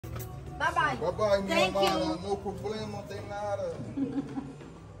Bye-bye. Bye-bye, Thank you. No problema, tem nada.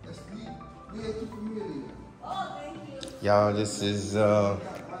 Oh, thank you. Y'all, this is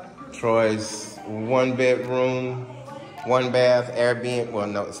Troy's one bedroom, one bath Airbnb. Well,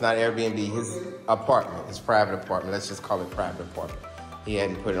 no, it's not Airbnb. His apartment, his private apartment. Let's just call it private apartment. He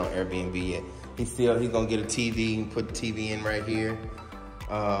hadn't put it on Airbnb yet. He's gonna get a TV and put the TV in right here.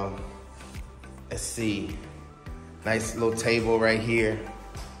 Let's see. Nice little table right here.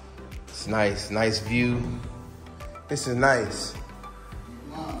 It's nice view. This is nice.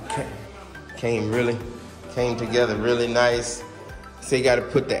 Came together really nice. So you gotta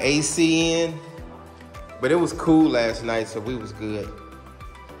put the AC in, but it was cool last night, so we was good.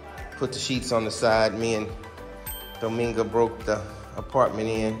 Put the sheets on the side. Me and Dominga broke the apartment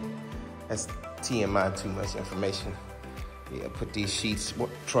in. That's TMI, too much information. Yeah, put these sheets.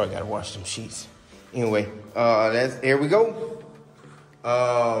 Troy gotta wash them sheets. Anyway, here we go.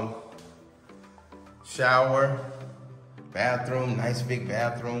 Shower, bathroom, nice big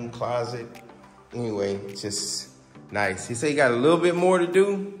bathroom, closet. Anyway, just nice. He said he got a little bit more to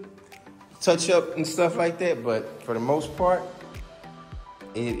do, touch up and stuff like that, but for the most part,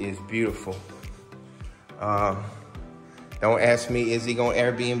 it is beautiful. Don't ask me, is he gonna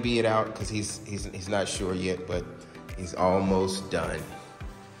Airbnb it out? Because he's not sure yet, but he's almost done.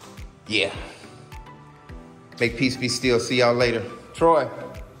 Yeah. Make peace be still. See y'all later. Troy,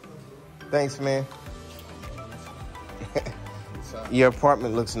 thanks, man. Your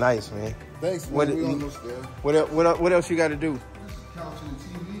apartment looks nice, man. Thanks, man. We almost there. What else you got to do? Couch and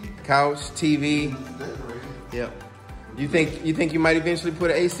TV. Couch, TV. Decorated. Yep. You think you might eventually put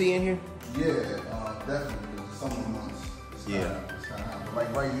an AC in here? Yeah, definitely. Summer months. Yeah.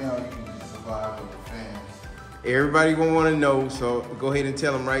 Like right now, you can just survive with the fans. Everybody gonna want to know, so go ahead and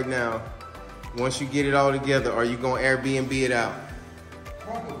tell them right now. Once you get it all together, are you gonna Airbnb it out?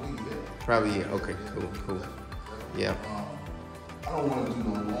 Probably, yeah. Probably, yeah. Okay, cool. Yeah. I don't want to do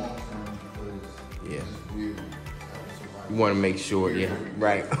no long term because yeah. It's weird. You want to make sure, yeah.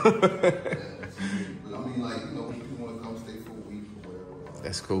 Right. But I mean, like, you know, people want to come stay for a week or whatever.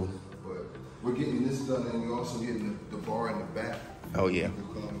 That's cool. But we're getting this done, and we're also getting the bar in the back. Oh, yeah.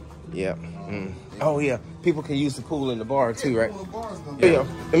 Yeah. Oh, yeah. People can use the pool in the bar, too, right? Yeah.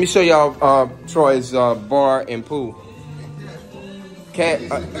 Let me show y'all Troy's bar and pool. Cash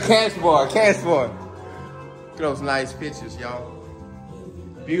bar. Look at those nice pictures, y'all.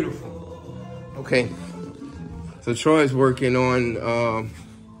 Beautiful. Okay. So Troy's working on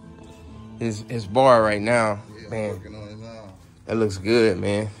his bar right now. Yeah, man. Working on it now. That looks good,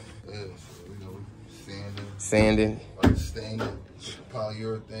 man. Yeah, so, you know, Sanding. Staining.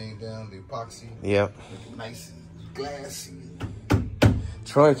 Polyurethane down, the epoxy. Yep. Nice and glassy.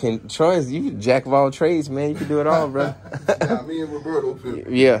 Troy's you jack of all trades, man. You can do it all, bro. Yeah, me and Roberto too.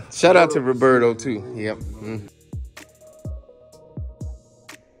 Yeah. Shout out to Roberto too. Yep.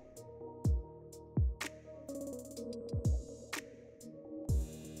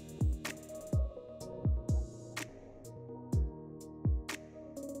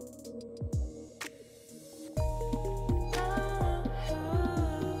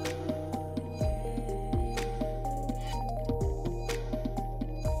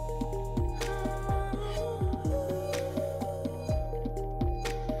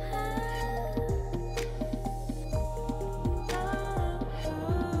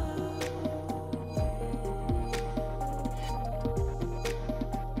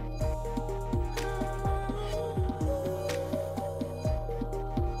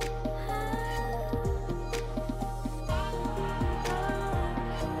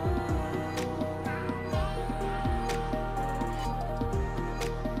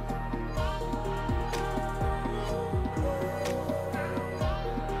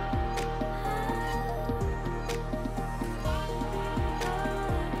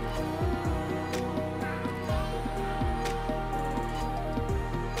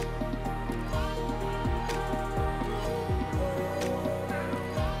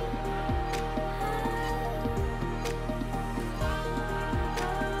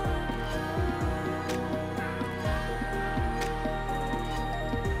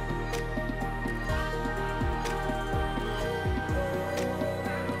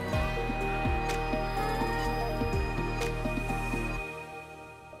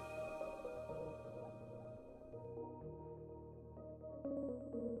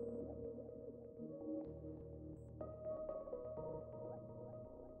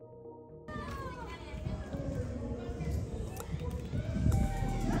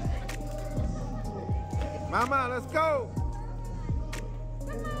 Mama, let's go.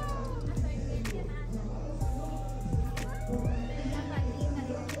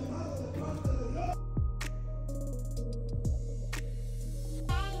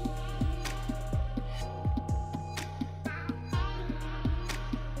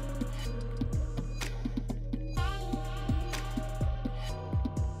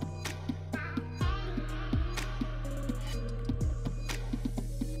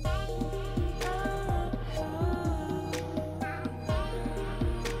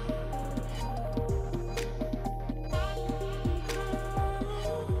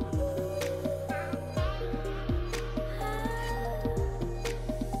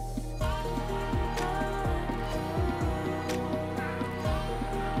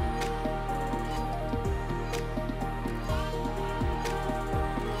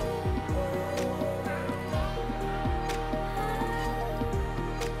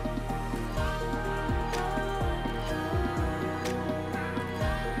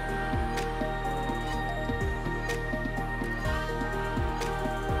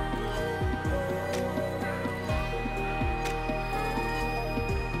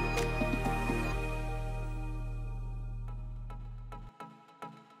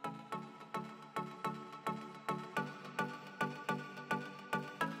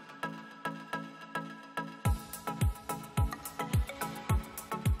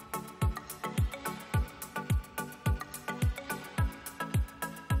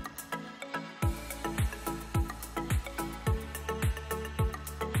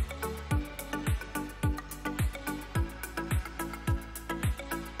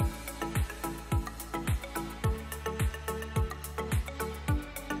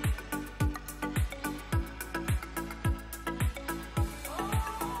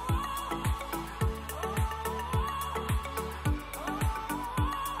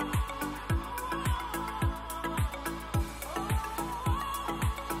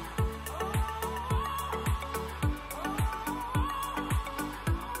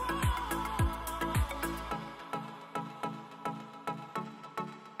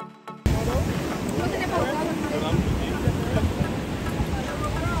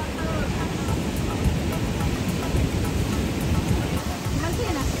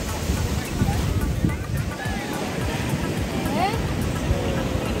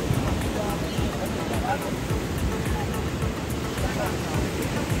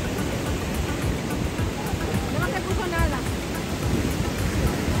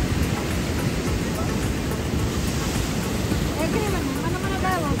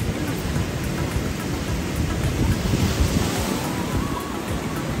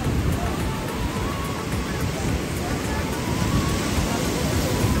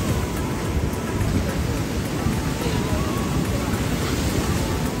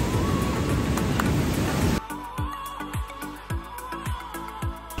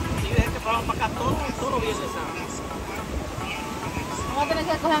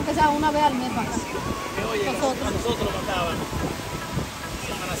 aunque sea una vez al mes para acá. Que oye, a nosotros lo mataban.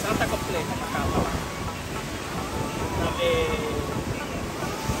 Semana Santa completa para acá, para la de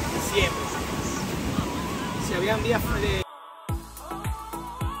diciembre. Si habían días de...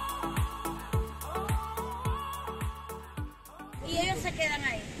 Y ellos se quedan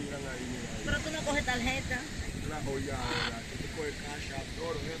ahí. Pero tú no coges tarjeta. Claro, ya, tú coges cash,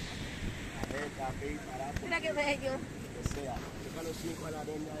 todo, tarjeta, PayPal, Mira qué bello. lo que sea. Deja los 5 a la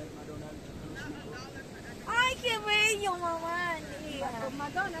arena del McDonald's. Ay, qué bello, mamá.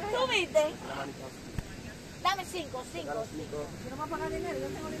 ¿Tú viste? Dame 5. Yo no voy a pagar dinero, yo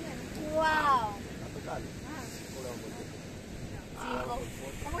tengo dinero. Wow. Total. 5.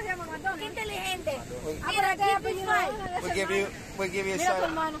 ¿Cómo se llama McDonald's? Qué inteligente. Ah, Mira, pero give me 5. We'll give you a Mira tu shot,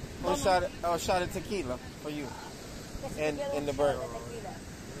 hermano. a shot of tequila for you and the burger.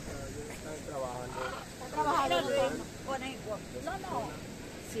 Trabajando. No.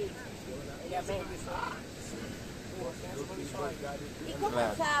 Sí. ¿Y cómo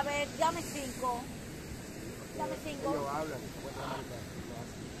Claro. sabes? Dame 5. Dame 5. Ellos hablan.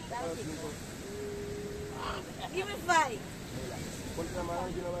 Dame 5. Give me 5. Ponte la mano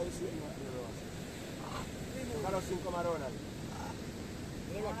y yo no voy a decir nada. Deja los 5 maronas.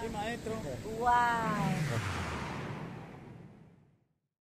 Aquí, maestro. Wow.